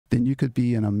then you could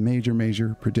be in a major,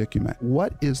 major predicament.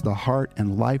 What is the heart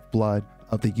and lifeblood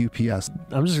of the UPS?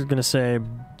 I'm just going to say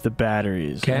the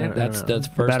batteries. Okay, that's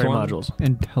first battery one. modules.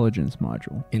 Intelligence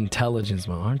module. Intelligence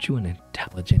module. Aren't you an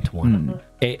intelligent one?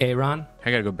 Aaron? I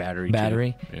gotta go battery.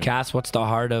 Battery. Too. Yeah. Cass, what's the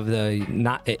heart of the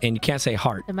not? And you can't say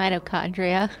heart. The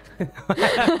mitochondria.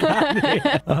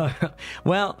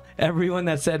 Well, everyone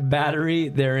that said battery,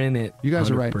 they're in it. You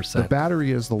guys are right. 100%. The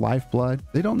battery is the lifeblood.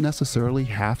 They don't necessarily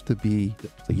have to be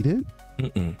depleted.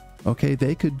 Okay,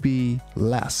 they could be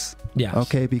less. Yes.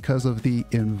 Okay, because of the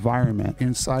environment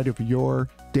inside of your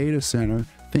data center,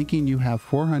 thinking you have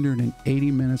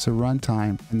 480 minutes of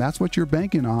runtime, and that's what you're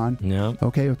banking on. Yeah.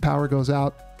 Okay, if power goes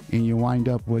out and you wind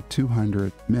up with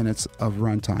 200 minutes of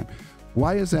runtime.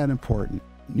 Why is that important?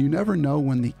 You never know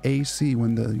when the AC,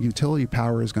 when the utility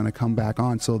power is going to come back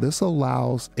on. So this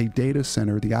allows a data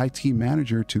center, the IT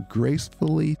manager, to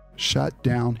gracefully shut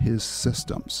down his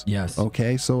systems. Yes.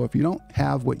 Okay, so if you don't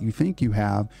have what you think you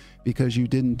have because you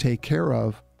didn't take care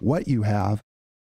of what you have,